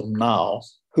call them now,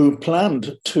 who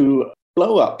planned to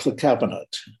blow up the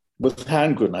cabinet with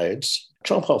hand grenades,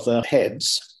 chop off their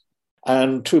heads,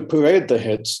 and to parade the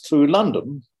heads through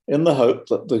London in the hope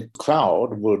that the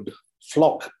crowd would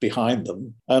flock behind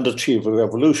them and achieve a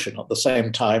revolution. At the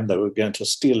same time, they were going to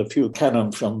steal a few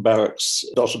cannon from barracks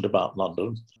dotted about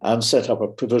London and set up a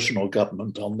provisional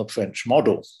government on the French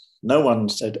model. No one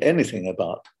said anything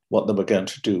about what they were going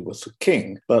to do with the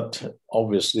king, but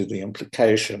obviously the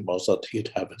implication was that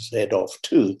he'd have his head off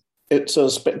too. It's a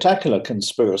spectacular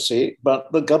conspiracy,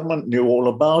 but the government knew all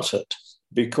about it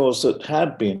because it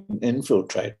had been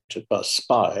infiltrated by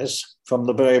spies from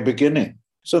the very beginning.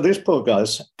 So these poor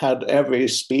guys had every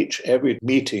speech, every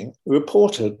meeting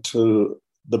reported to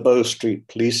the Bow Street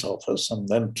Police Office and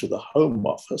then to the Home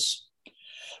Office,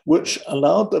 which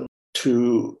allowed them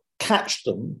to catch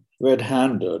them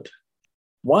red-handed.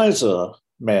 Wiser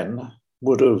men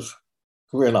would have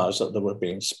realized that they were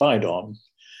being spied on,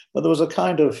 but there was a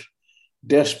kind of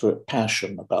desperate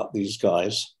passion about these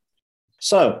guys.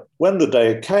 So when the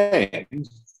day came,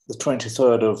 the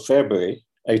 23rd of February,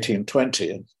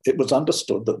 1820, it was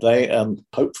understood that they and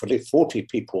hopefully 40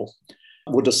 people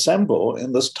would assemble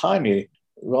in this tiny,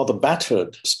 rather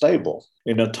battered stable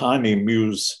in a tiny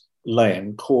mews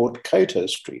lane called Cato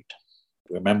Street.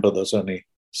 Remember, there's only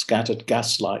scattered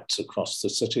gas lights across the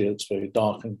city. It's very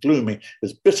dark and gloomy.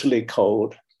 It's bitterly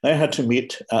cold. They had to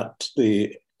meet at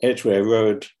the Edgware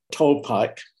Road toll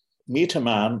pike, meet a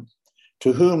man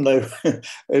to whom they,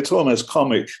 it's almost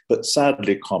comic, but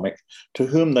sadly comic, to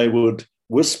whom they would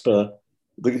whisper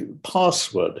the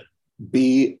password,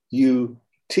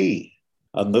 B-U-T.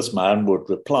 And this man would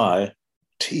reply,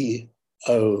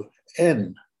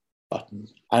 T-O-N button.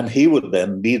 And he would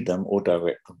then lead them or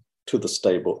direct them to the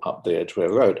stable up the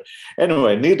Edgware Road.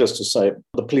 Anyway, needless to say,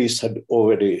 the police had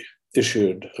already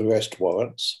issued arrest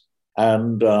warrants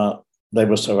and they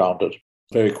were surrounded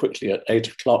very quickly at 8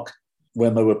 o'clock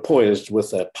when they were poised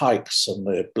with their pikes and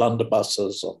their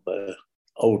blunderbusses and their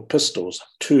old pistols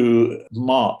to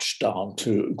march down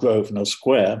to Grosvenor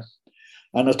Square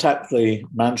and attack the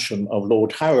mansion of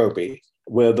Lord Harrowby,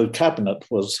 where the cabinet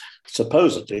was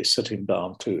supposedly sitting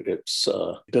down to its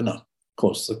dinner. Of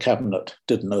course, the cabinet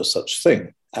did no such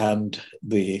thing. And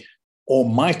the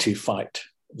almighty fight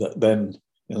that then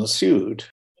ensued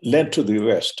led to the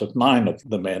arrest of 9 of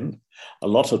the men. A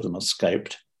lot of them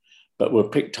escaped, but were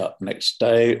picked up next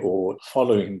day or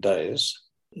following days.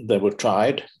 They were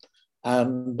tried.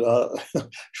 And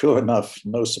sure enough,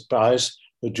 no surprise,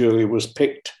 the jury was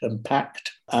picked and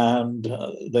packed and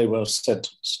they were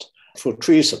sentenced for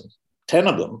treason. 10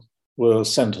 of them were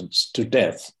sentenced to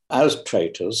death as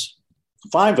traitors.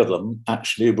 5 of them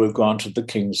actually were granted the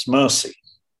King's mercy.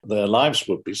 Their lives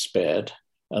would be spared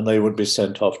and they would be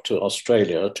sent off to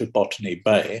Australia, to Botany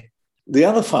Bay. The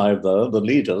other 5, though, the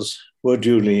leaders, were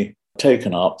duly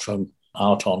taken up from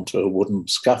out onto a wooden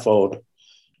scaffold.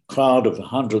 Crowd of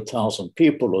 100,000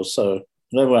 people or so,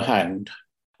 they were hanged,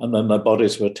 and then their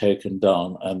bodies were taken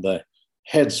down and their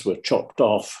heads were chopped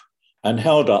off and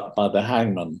held up by the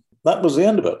hangman. That was the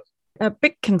end of it. A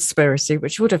big conspiracy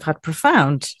which would have had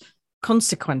profound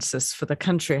consequences for the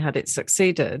country had it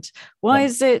succeeded. Why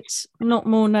is it not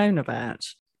more known about?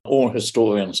 All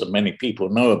historians and many people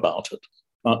know about it,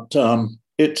 but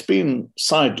it's been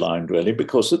sidelined really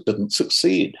because it didn't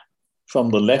succeed. From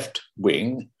the left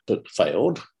wing, it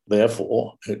failed.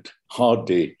 Therefore, it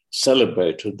hardly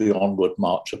celebrated the onward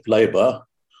march of Labour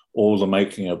or the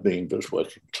making of the English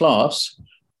working class.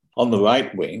 On the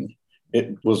right wing,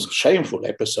 it was a shameful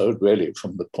episode, really,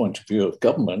 from the point of view of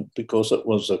government, because it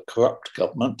was a corrupt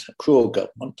government, a cruel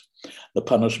government. The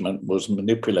punishment was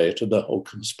manipulated. The whole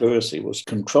conspiracy was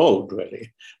controlled,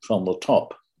 really, from the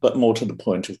top. But more to the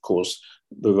point, of course,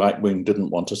 the right wing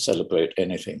didn't want to celebrate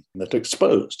anything that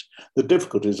exposed the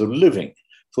difficulties of living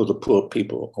for the poor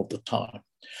people of the time.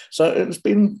 So it's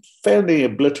been fairly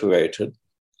obliterated.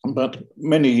 But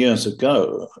many years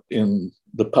ago, in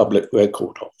the Public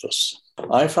Record Office,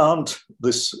 I found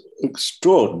this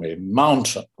extraordinary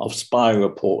mountain of spy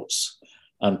reports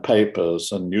and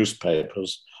papers and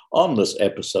newspapers on this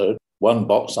episode. One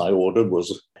box I ordered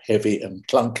was heavy and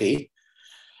clunky,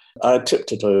 I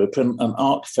tipped it open and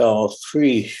out fell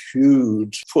 3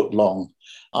 huge foot-long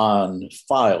iron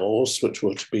files, which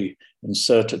were to be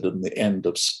inserted in the end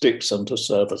of sticks and to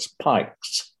serve as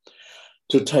pikes,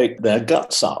 to take their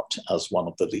guts out, as one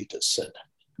of the leaders said.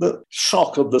 The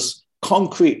shock of this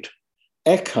concrete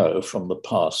echo from the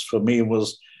past for me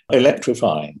was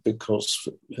electrifying, because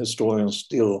historians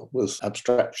deal with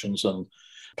abstractions and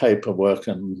paperwork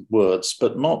and words,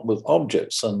 but not with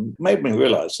objects, and made me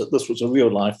realize that this was a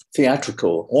real-life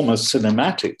theatrical, almost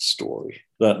cinematic story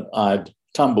that I'd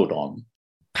tumbled on.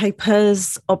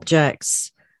 Papers,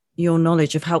 objects, your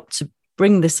knowledge have helped to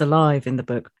bring this alive in the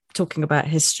book. Talking about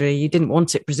history, you didn't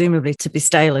want it presumably to be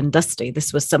stale and dusty.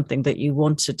 This was something that you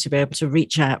wanted to be able to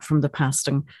reach out from the past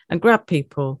and grab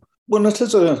people. Well, it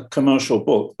is a commercial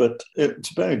book, but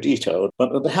it's very detailed.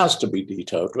 But it has to be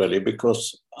detailed, really,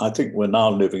 because I think we're now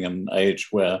living in an age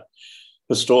where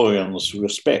historians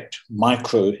respect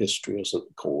micro-history, as it's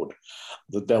called.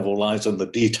 The devil lies in the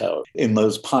detail, in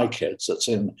those pike heads, that's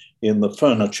in the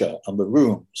furniture and the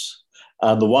rooms,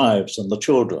 and the wives and the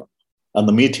children, and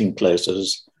the meeting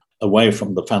places away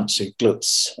from the fancy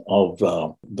glitz of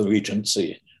the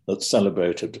Regency that's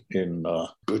celebrated in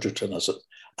Bridgerton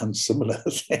and similar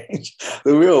things.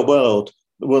 The real world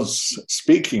was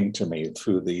speaking to me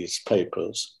through these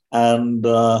papers, and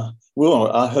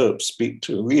will, I hope, speak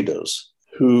to readers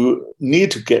who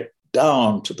need to get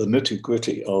down to the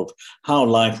nitty-gritty of how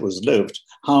life was lived,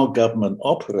 how government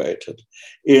operated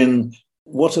in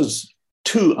what is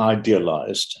too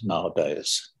idealized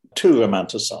nowadays, too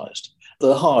romanticized.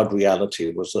 The hard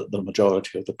reality was that the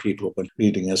majority of the people were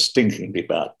leading a stinkingly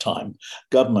bad time.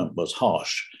 Government was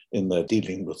harsh in their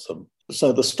dealing with them.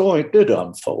 So the story did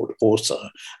unfold also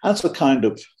as a kind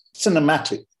of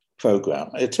cinematic program.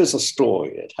 It is a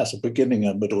story. It has a beginning,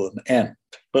 a middle, and end.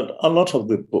 But a lot of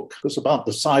the book was about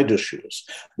the side issues,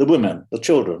 the women, the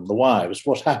children, the wives,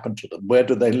 what happened to them, where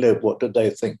did they live, what did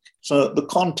they think. So the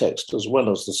context as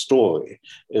well as the story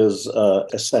is an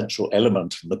essential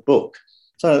element in the book.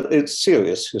 So it's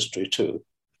serious history too.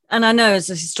 And I know as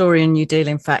a historian you deal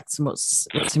in facts and what's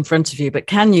in front of you, but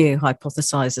can you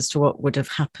hypothesize as to what would have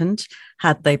happened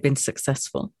had they been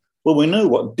successful? Well, we know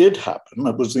what did happen.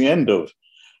 It was the end of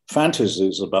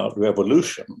fantasies about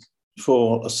revolution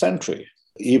for a century.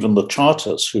 Even the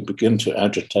Chartists who begin to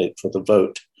agitate for the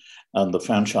vote and the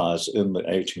franchise in the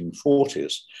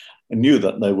 1840s knew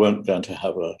that they weren't going to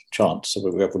have a chance of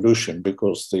a revolution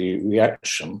because the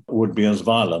reaction would be as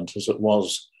violent as it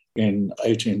was in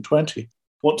 1820.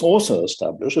 What's also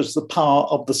established is the power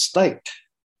of the state.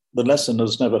 The lesson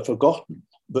is never forgotten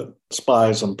that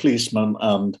spies and policemen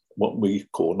and what we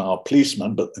call now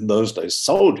policemen, but in those days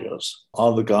soldiers,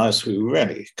 are the guys who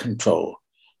really control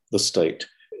the state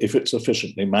if it's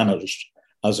efficiently managed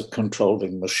as a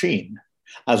controlling machine,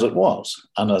 as it was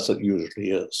and as it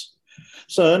usually is.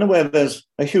 So in a way, there's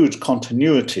a huge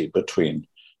continuity between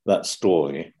that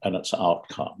story and its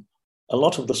outcome. A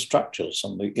lot of the structures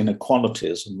and the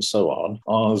inequalities and so on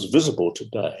are as visible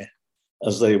today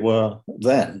as they were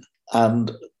then.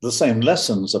 And the same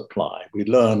lessons apply. We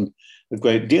learn a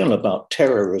great deal about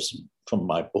terrorism from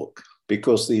my book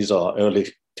because these are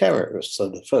early terrorists. So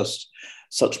the first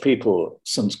such people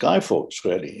since Guy Fawkes,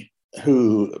 really,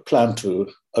 who planned to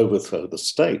overthrow the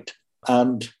state.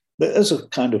 And there is a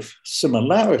kind of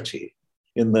similarity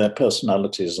in their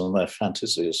personalities and their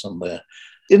fantasies and their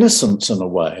innocence in a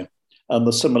way, and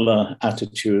the similar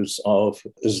attitudes of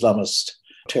Islamist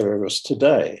terrorists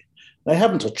today. They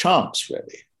haven't a chance,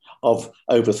 really, of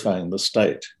overthrowing the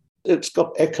state. It's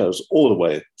got echoes all the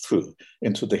way through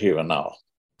into the here and now.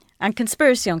 And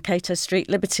Conspiracy on Cato Street,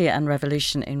 Liberty and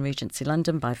Revolution in Regency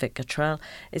London by Vic Cottrell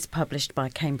is published by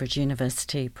Cambridge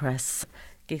University Press.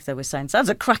 Geetha was saying, sounds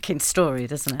a cracking story,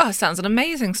 doesn't it? Oh, it sounds an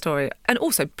amazing story and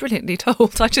also brilliantly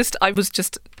told. I was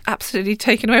just absolutely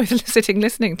taken away with sitting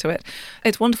listening to it.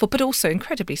 It's wonderful, but also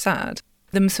incredibly sad.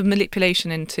 There's some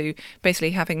manipulation into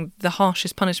basically having the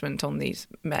harshest punishment on these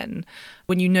men.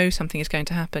 When you know something is going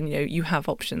to happen, you have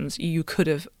options. You could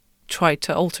have tried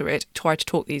to alter it, tried to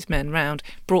talk these men round,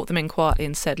 brought them in quietly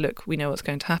and said, look, we know what's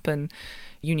going to happen.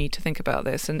 You need to think about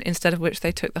this. And instead of which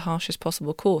they took the harshest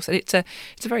possible course. And it's a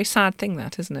very sad thing,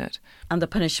 that, isn't it? And the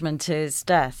punishment is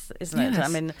death, isn't it? Yes. I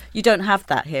mean, you don't have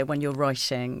that here when you're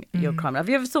writing your crime. Have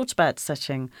you ever thought about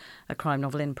setting a crime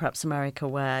novel in perhaps America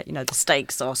where, the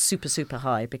stakes are super, super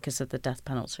high because of the death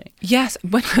penalty? Yes.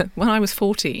 When I was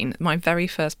 14, my very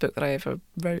first book that I ever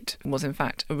wrote was in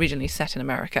fact originally set in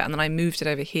America. And then I moved it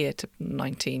over here to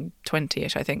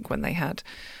 1920-ish, I think, when they had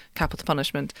capital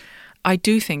punishment. I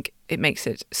do think it makes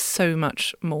it so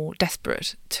much more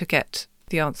desperate to get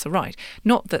the answer right.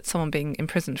 Not that someone being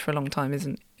imprisoned for a long time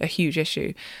isn't a huge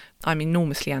issue. I'm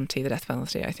enormously anti the death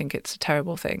penalty. I think it's a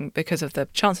terrible thing because of the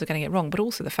chance of getting it wrong, but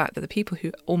also the fact that the people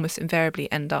who almost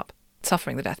invariably end up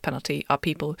suffering the death penalty are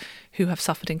people who have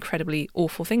suffered incredibly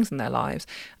awful things in their lives,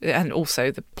 and also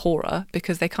the poorer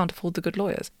because they can't afford the good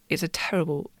lawyers. It's a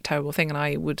terrible, terrible thing, and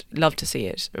I would love to see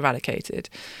it eradicated.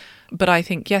 But I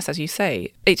think, yes, as you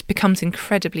say, it becomes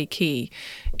incredibly key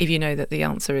if you know that the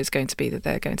answer is going to be that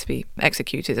they're going to be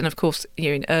executed. And of course,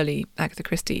 in early Agatha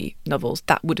Christie novels,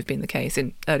 that would have been the case,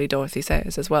 in early Dorothy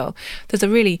Sayers as well. There's a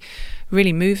really,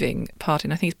 really moving part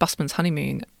in, I think it's Busman's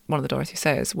Honeymoon, one of the Dorothy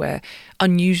Sayers, where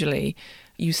unusually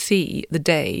you see the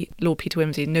day Lord Peter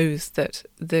Wimsey knows that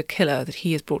the killer that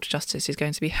he has brought to justice is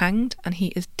going to be hanged, and he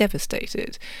is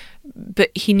devastated. But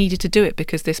he needed to do it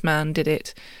because this man did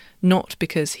it not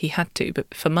because he had to,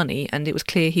 but for money, and it was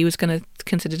clear he was going to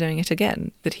consider doing it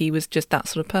again, that he was just that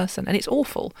sort of person. And it's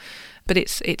awful, but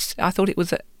it's. I thought it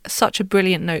was such a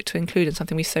brilliant note to include in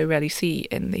something we so rarely see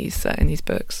in these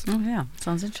books. Oh yeah,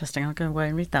 sounds interesting. I'll go away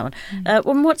and read that one.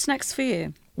 Well, what's next for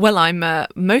you? Well, I'm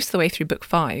most of the way through book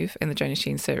 5 in the Joan of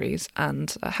Sheen series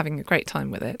and having a great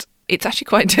time with it. It's actually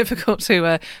quite difficult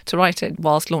to write it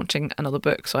whilst launching another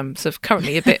book, so I'm sort of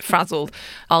currently a bit frazzled.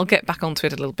 I'll get back onto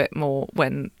it a little bit more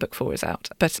when book 4 is out.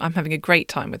 But I'm having a great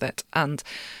time with it and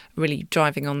really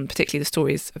driving on particularly the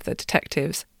stories of the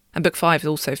detectives. And book 5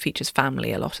 also features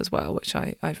family a lot as well, which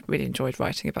I've really enjoyed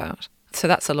writing about. So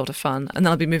that's a lot of fun. And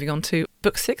then I'll be moving on to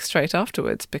book 6 straight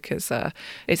afterwards because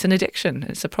it's an addiction.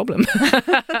 It's a problem.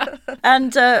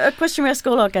 And a question we ask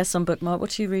all our guests on Bookmark,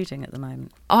 what are you reading at the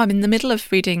moment? I'm in the middle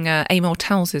of reading Amor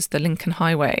Towles' The Lincoln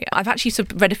Highway. I've actually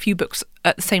sort of read a few books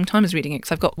at the same time as reading it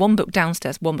because I've got one book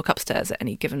downstairs, one book upstairs at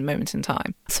any given moment in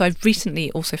time. So I've recently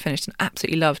also finished and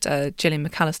absolutely loved Gillian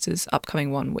McAllister's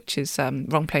upcoming one, which is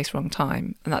Wrong Place, Wrong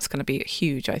Time. And that's going to be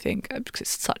huge, I think, because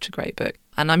it's such a great book.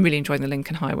 And I'm really enjoying The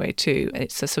Lincoln Highway too.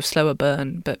 It's a sort of slower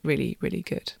burn, but really, really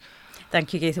good.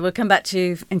 Thank you, Geetha. We'll come back to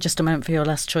you in just a moment for your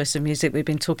last choice of music. We've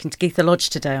been talking to Geetha Lodge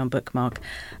today on Bookmark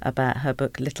about her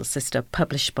book Little Sister,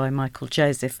 published by Michael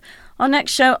Joseph. Our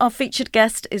next show, our featured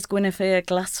guest is Guinevere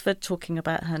Glassford, talking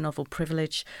about her novel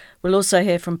Privilege. We'll also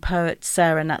hear from poet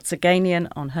Sarah Natsaganian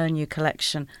on her new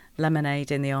collection,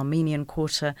 Lemonade in the Armenian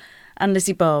Quarter. And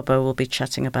Lizzie Barber will be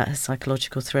chatting about her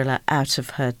psychological thriller Out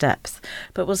of Her Depth.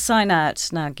 But we'll sign out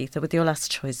now, Geetha, with your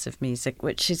last choice of music,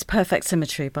 which is Perfect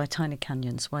Symmetry by Tiny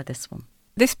Canyons. Why this one?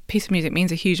 This piece of music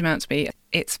means a huge amount to me.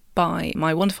 It's by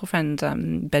my wonderful friend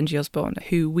Benji Osborne,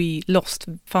 who we lost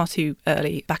far too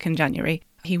early back in January.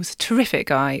 He was a terrific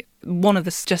guy, one of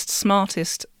the just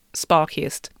smartest,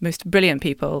 sparkiest, most brilliant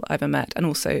people I've ever met, and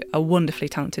also a wonderfully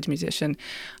talented musician.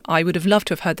 I would have loved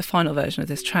to have heard the final version of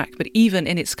this track, but even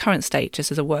in its current state,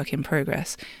 just as a work in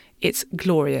progress, it's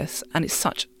glorious, and it's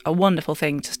such a wonderful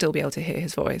thing to still be able to hear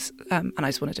his voice, and I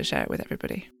just wanted to share it with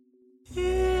everybody.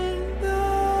 In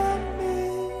the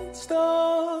midst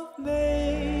of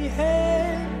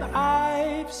mayhem,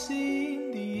 I've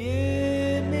seen the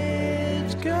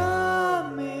image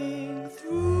coming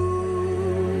through.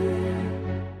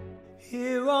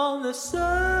 Here on the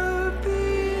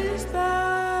surface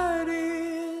that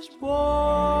is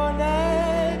worn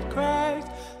and cracked,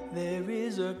 there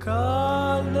is a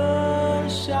color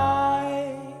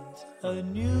shines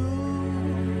anew.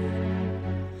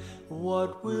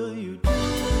 What will you do?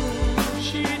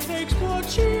 She takes what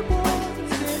she wants